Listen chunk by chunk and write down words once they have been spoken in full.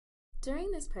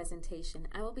During this presentation,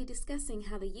 I will be discussing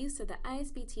how the use of the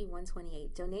ISBT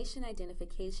 128 Donation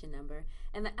Identification Number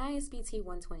and the ISBT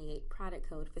 128 Product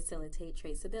Code facilitate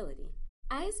traceability.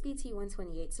 ISBT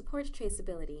 128 supports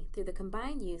traceability through the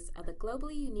combined use of the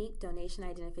globally unique Donation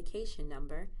Identification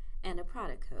Number and a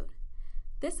product code.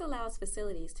 This allows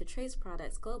facilities to trace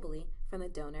products globally from the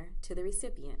donor to the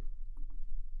recipient.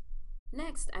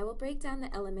 Next, I will break down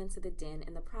the elements of the DIN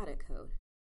and the product code.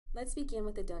 Let's begin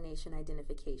with the Donation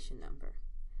Identification Number.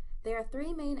 There are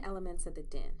three main elements of the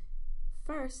DIN.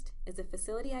 First is the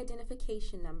Facility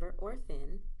Identification Number, or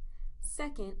FIN.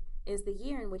 Second is the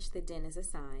year in which the DIN is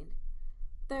assigned.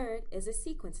 Third is a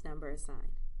sequence number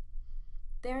assigned.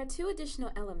 There are two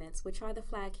additional elements, which are the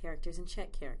flag characters and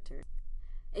check characters.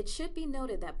 It should be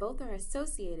noted that both are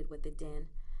associated with the DIN,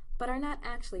 but are not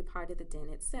actually part of the DIN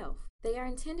itself. They are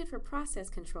intended for process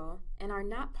control and are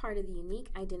not part of the unique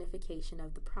identification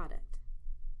of the product.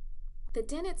 The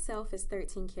DIN itself is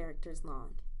 13 characters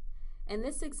long. In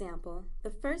this example, the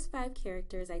first 5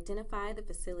 characters identify the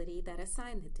facility that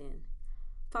assigned the DIN,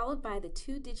 followed by the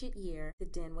 2-digit year the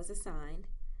DIN was assigned,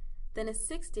 then a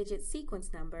 6-digit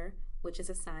sequence number, which is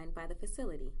assigned by the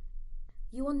facility.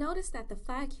 You will notice that the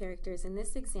flag characters in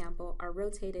this example are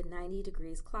rotated 90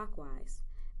 degrees clockwise.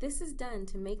 This is done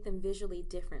to make them visually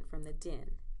different from the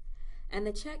DIN. And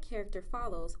the check character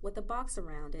follows with a box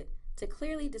around it to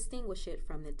clearly distinguish it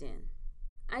from the DIN.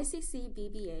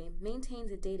 ICCBBA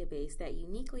maintains a database that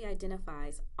uniquely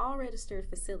identifies all registered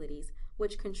facilities,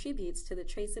 which contributes to the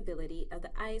traceability of the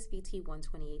ISBT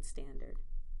 128 standard.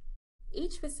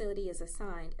 Each facility is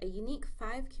assigned a unique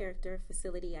 5-character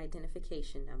facility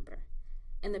identification number.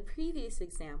 In the previous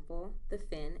example, the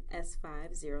FIN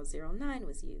S5009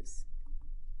 was used.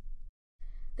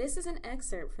 This is an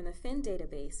excerpt from the FIN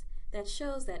database that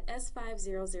shows that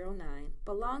S5009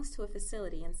 belongs to a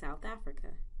facility in South Africa.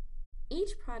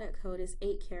 Each product code is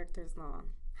 8 characters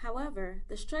long. However,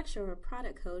 the structure of a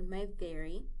product code may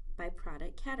vary by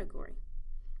product category.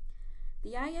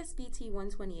 The ISBT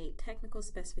 128 technical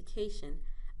specification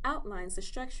outlines the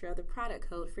structure of the product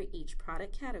code for each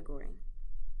product category.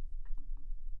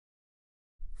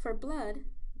 For blood,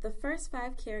 the first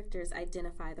 5 characters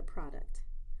identify the product.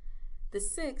 The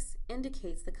 6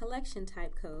 indicates the collection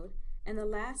type code, and the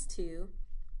last 2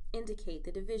 indicate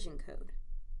the division code.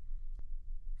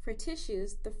 For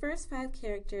tissues, the first 5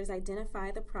 characters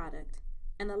identify the product,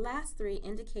 and the last 3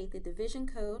 indicate the division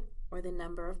code or the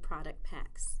number of product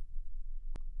packs.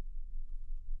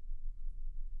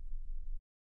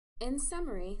 In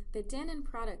summary, the DIN and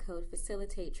product code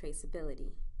facilitate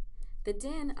traceability. The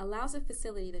DIN allows a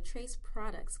facility to trace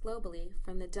products globally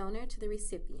from the donor to the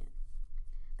recipient.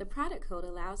 The product code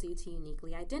allows you to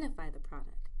uniquely identify the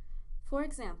product. For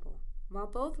example, while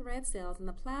both red cells in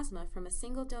the plasma from a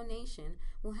single donation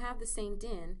will have the same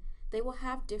DIN, they will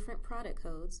have different product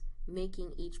codes,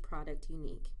 making each product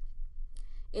unique.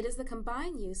 It is the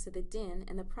combined use of the DIN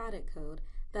and the product code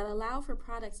that allow for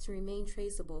products to remain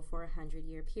traceable for a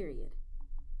 100-year period.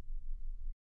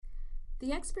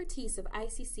 The expertise of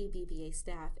ICCBBA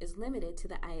staff is limited to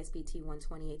the ISBT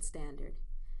 128 standard.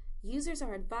 Users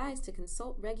are advised to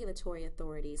consult regulatory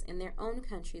authorities in their own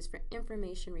countries for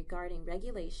information regarding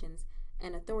regulations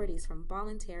and authorities from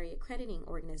voluntary accrediting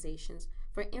organizations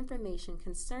for information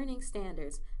concerning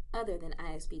standards other than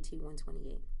ISBT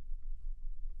 128.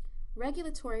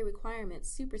 Regulatory requirements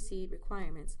supersede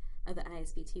requirements of the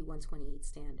ISBT 128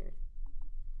 standard.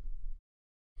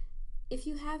 If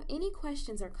you have any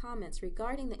questions or comments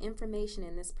regarding the information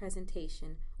in this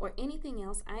presentation or anything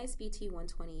else ISBT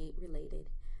 128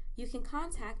 related, you can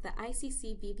contact the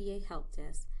ICCBBA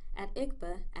Helpdesk at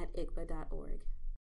ICCBBA@icba.org.